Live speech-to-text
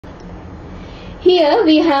Here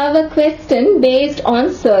we have a question based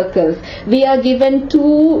on circles. We are given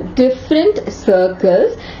two different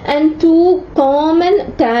circles and two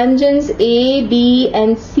common tangents A, B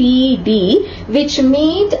and C, D which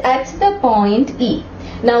meet at the point E.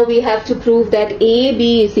 Now we have to prove that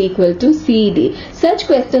AB is equal to CD. Such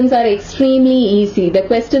questions are extremely easy. The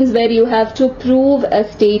questions where you have to prove a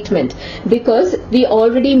statement, because we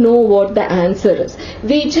already know what the answer is.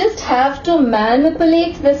 We just have to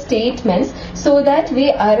manipulate the statements so that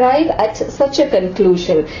we arrive at such a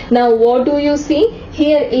conclusion. Now what do you see?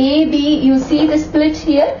 Here AB, you see the split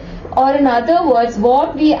here? Or in other words,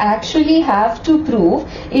 what we actually have to prove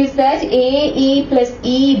is that AE plus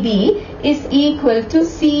EB is equal to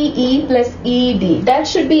CE plus ED. That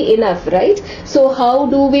should be enough, right? So how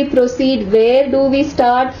do we proceed? Where do we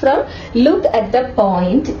start from? Look at the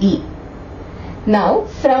point E. Now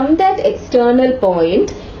from that external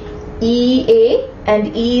point, EA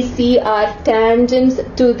and EC are tangents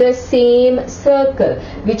to the same circle,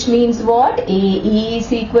 which means what? AE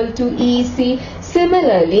is equal to EC.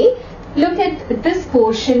 Similarly, look at this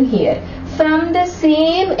portion here. From the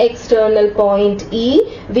same external point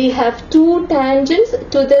E, we have two tangents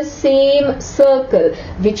to the same circle,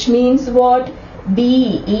 which means what?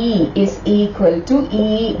 BE is equal to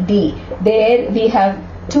ED. There we have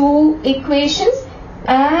two equations.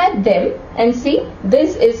 Add them and see,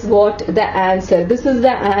 this is what the answer. This is the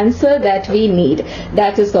answer that we need.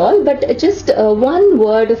 That is all. But just one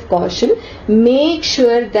word of caution. Make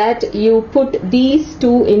sure that you put these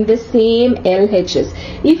two in the same LHS.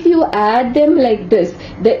 If you add them like this,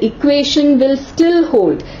 the equation will still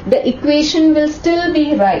hold. The equation will still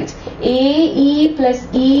be right. AE plus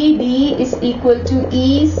ED is equal to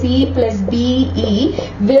EC plus BE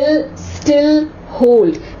will still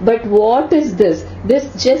hold. But what is this?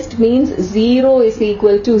 This just means 0 is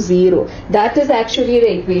equal to 0. That is actually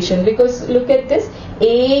the equation, because look at this.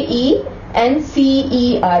 AE and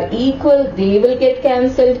CE are equal, they will get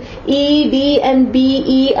cancelled. ED and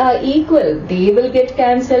BE are equal, they will get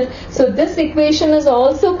cancelled. So this equation is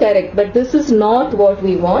also correct, but this is not what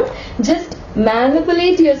we want. Just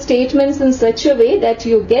manipulate your statements in such a way that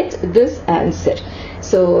you get this answer.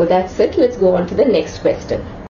 So that's it. Let's go on to the next question.